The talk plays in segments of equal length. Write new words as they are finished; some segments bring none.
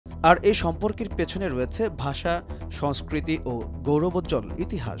আর এই সম্পর্কের পেছনে রয়েছে ভাষা, সংস্কৃতি ও গৌরবোজ্জ্বল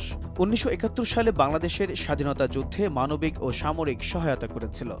ইতিহাস। ১৯৭১ সালে বাংলাদেশের স্বাধীনতা যুদ্ধে মানবিক ও সামরিক সহায়তা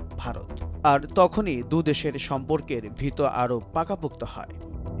করেছিল ভারত, আর তখনই দুদেশের সম্পর্কের ভিত আরও পাকাপোক্ত হয়।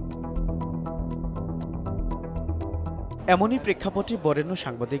 এমনই প্রেক্ষাপটে বরেণ্য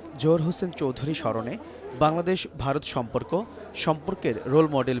সাংবাদিক জোহর হোসেন চৌধুরী স্মরণে বাংলাদেশ ভারত সম্পর্কের রোল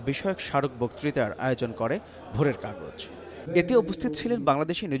মডেল বিষয়ক স্মারক বক্তৃতার আয়োজন করে ভোরের কাগজ। এতে উপস্থিত ছিলেন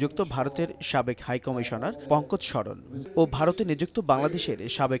বাংলাদেশে নিযুক্ত ভারতের সাবেক হাইকমিশনার পঙ্কজ শরণ ও ভারতে নিযুক্ত বাংলাদেশের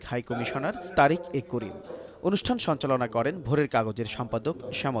সাবেক হাইকমিশনার তারিক এ করিম। অনুষ্ঠান সঞ্চালনা করেন ভোরের কাগজের সম্পাদক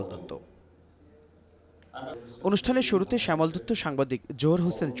শ্যামল দত্ত। অনুষ্ঠানের শুরুতে শ্যামল দত্ত সাংবাদিক জোহর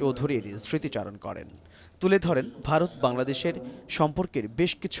হোসেন চৌধুরীর স্মৃতিচারণ করেন, তুলে ধরেন ভারত বাংলাদেশের সম্পর্কের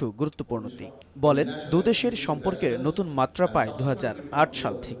বেশ কিছু গুরুত্বপূর্ণ দিক। বলেন, দুদেশের সম্পর্কের নতুন মাত্রা পায় ২০০৮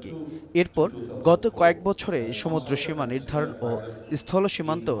 সাল থেকে। এরপর গত কয়েক বছরে সমুদ্র সীমা নির্ধারণ ও স্থল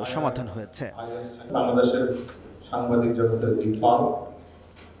সীমান্ত সমাধান হয়েছে। বাংলাদেশের সাংবাদিক জগতের দিকপাল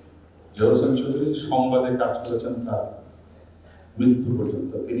জোহর হোসেন চৌধুরী সংবাদে কাজ করেছেন তার মৃত্যু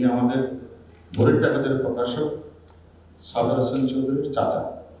পর্যন্ত। তিনি আমাদের ভোরের কাগজের প্রকাশক সাদর হোসেন চৌধুরীর চাচা।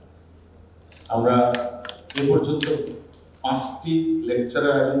 আমরা এ পর্যন্ত 5টি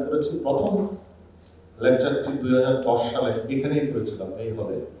লেকচারের আয়োজন করেছি। প্রথম লেকচারটি 2010 সালে এখানেই করেছিলাম, এই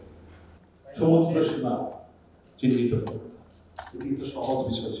হলে। সমুদ্র সীমা চিহ্নিত করে এটি তো সহজ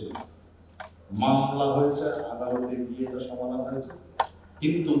বিষয় ছিল। মামলা হয়েছে, আদালতে গিয়ে এটা সমাধান হয়েছে,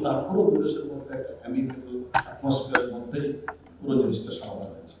 কিন্তু তারপরও দুদেশের মধ্যে একটা অ্যামিকেবল অ্যাটমসফিয়ারের মধ্যেই পুরো জিনিসটা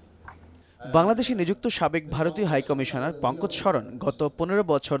সমাধান হয়েছে। বাংলাদেশে নিযুক্ত সাবেক ভারতীয় হাইকমিশনার পঙ্কজ শরণ গত 15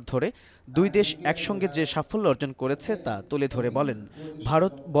 বছর ধরে দুই দেশ একসঙ্গে যে সাফল্য অর্জন করেছে তা তুলে ধরে বলেন,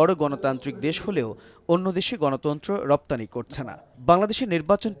 ভারত বড় গণতান্ত্রিক দেশ হলেও অন্য দেশে গণতন্ত্র রপ্তানি করছে না। বাংলাদেশের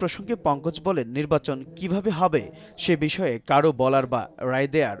নির্বাচন প্রসঙ্গে পঙ্কজ বলেন, নির্বাচন কিভাবে হবে সে বিষয়ে কারো বলার বা রায়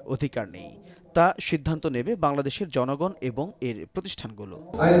দেওয়ার অধিকার নেই। তা সিদ্ধান্ত নেবে বাংলাদেশের জনগণ এবং এর প্রতিষ্ঠানগুলো।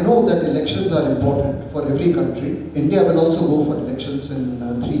 I know that elections are important for every country. India will also go for elections in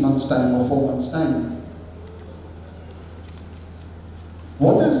 3 months' time or 4 months' time.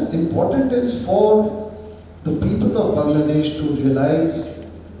 What is important is for the people of Bangladesh to realize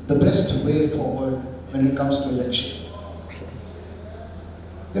the best way forward when it comes to election.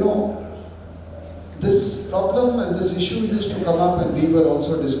 You know, this problem and this issue used to come up when we were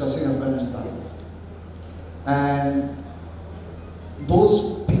also discussing Afghanistan. And those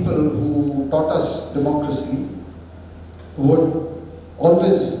people who taught us democracy would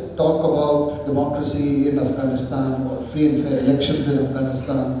always talk about democracy in Afghanistan or free and fair elections in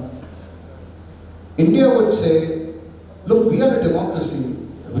Afghanistan. India would say, look, we are a democracy.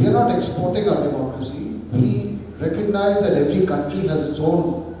 We are not exporting our democracy. We recognize that every country has its own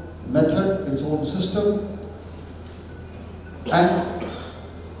method, its own system. And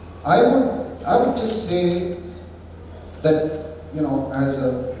I would just say that, you know, as a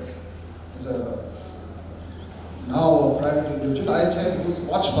now a private individual, I'd say to those who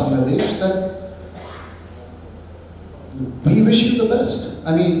watch Bangladesh that we wish you the best.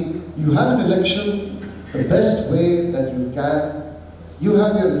 I mean, you have an election the best way that you can. You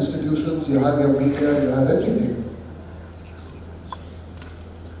have your institutions, you have your media, you have everything.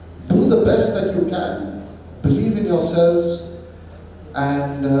 Do the best that you can. Believe in yourselves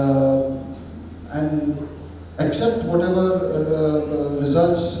and accept whatever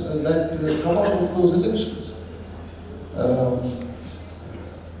results that come out of those elections.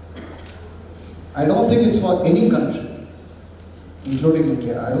 I don't think it's for any country, including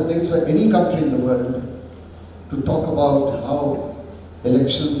India. I don't think it's for any country in the world to talk about how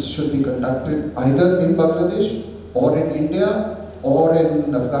elections should be conducted either in Bangladesh or in India or in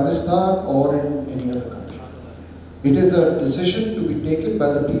Afghanistan or in any other country. It is a decision to be taken by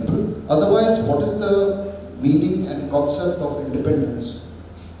the people. Otherwise, what is the meaning and concept of independence?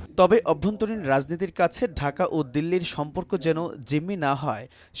 তবে অভ্যন্তরীণ রাজনীতির কাছে ঢাকা ও দিল্লির সম্পর্ক যেন জিম্মি না হয়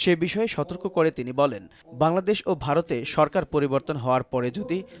সে বিষয়ে সতর্ক করে তিনি বলেন, বাংলাদেশ ও ভারতে সরকার পরিবর্তন হওয়ার পরে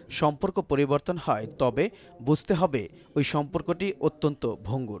যদি সম্পর্ক পরিবর্তন হয় তবে বুঝতে হবে ওই সম্পর্কটি অত্যন্ত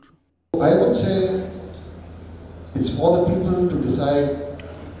ভঙ্গুর। I would say it's for the people to decide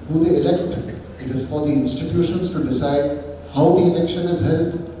who they elect. It is for the institutions to decide how the election is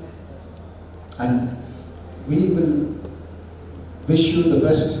held. And we will wish you the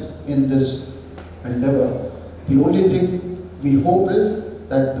best in this endeavor. The only thing we hope is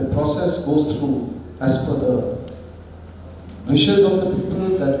that the process goes through as per the wishes of the people,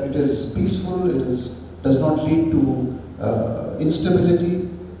 that it is peaceful, does not lead to instability,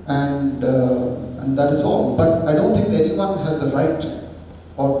 and that is all. But I don't think anyone has the right,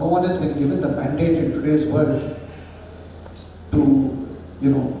 or no one has been given the mandate in today's world to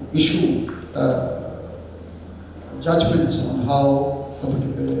issue judgments on how a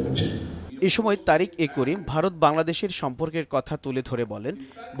particular election. এ সময় তারিক করিম ভারত বাংলাদেশের সম্পর্কের কথা তুলে ধরে বলেন,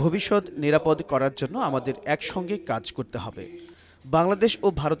 ভবিষ্যৎ নিরাপদ করার জন্য আমাদের একসঙ্গে কাজ করতে হবে। বাংলাদেশ ও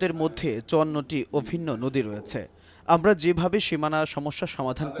ভারতের মধ্যে ৫৪টি অভিন্ন নদী রয়েছে। আমরা যেভাবে সীমানা সমস্যার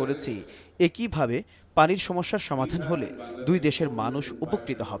সমাধান করেছি, একইভাবে পানির সমস্যার সমাধান হলে দুই দেশের মানুষ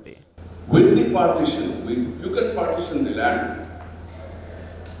উপকৃত হবে।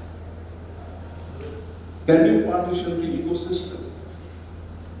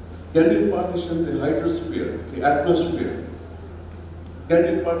 Can you partition the hydrosphere, the atmosphere? Can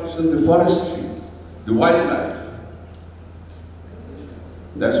you partition the forestry, the wildlife?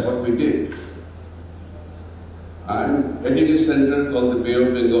 That's what we did. I'm heading a center called the Bay of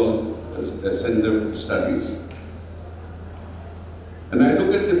Bengal, a center of studies. And I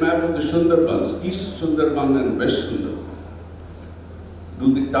look at the map of the Sundarbans, East Sundarban and West Sundarban. Do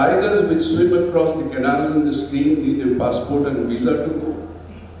the tigers which swim across the canals in the stream need a passport and visa to go?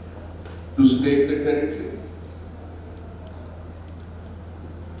 To stake the territory?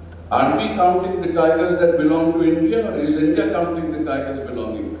 Are we counting the tigers that belong to India, or is India counting the tigers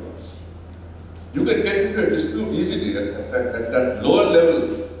belonging to us? You can get into a dispute easily at that lower level.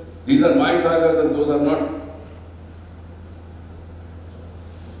 These are my tigers and those are not.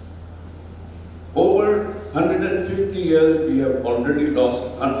 Over 150 years, we have already lost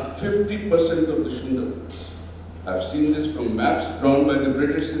 50% of the Sundarbans. I've seen this from maps drawn by the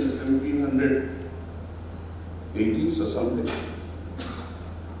British in the 1780s or something,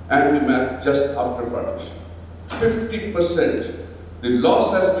 and the map just after partition. 50%. The loss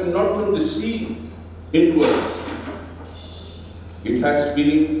has been not from the sea inwards, it has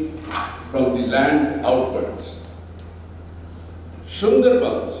been from the land outwards.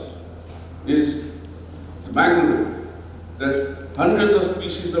 Sundarbans is mangrove. There are hundreds of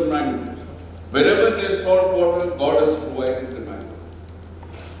species of mangrove. Wherever there's salt water, God has provided the mangrove.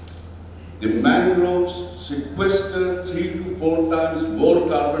 The mangroves sequester 3 to 4 times more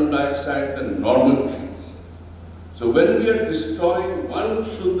carbon dioxide than normal trees. So when we are destroying one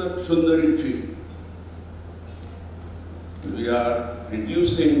Sundari tree, we are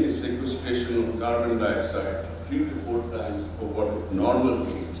reducing the sequestration of carbon dioxide 3 to 4 times for what is normal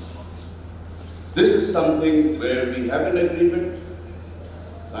trees. This is something where we have an agreement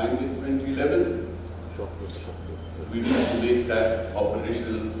signed in 2011. We need to make that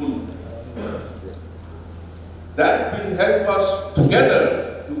operational full. That will help us together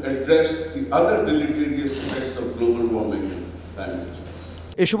to address the other deleterious effects of global warming and climate change.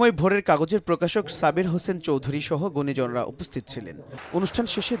 এ সময় ভোরের কাগজের প্রকাশক সাবির হোসেন চৌধুরী সহ গুণীজনরা উপস্থিত ছিলেন। অনুষ্ঠান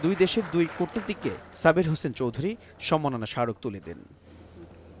শেষে দুই দেশের দুই কূটনীতিককে সাবির হোসেন চৌধুরী সম্মাননা স্মারক তুলে দেন।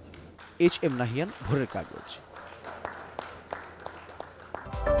 এইচ এম নাহিয়ান, ভোরের কাগজ।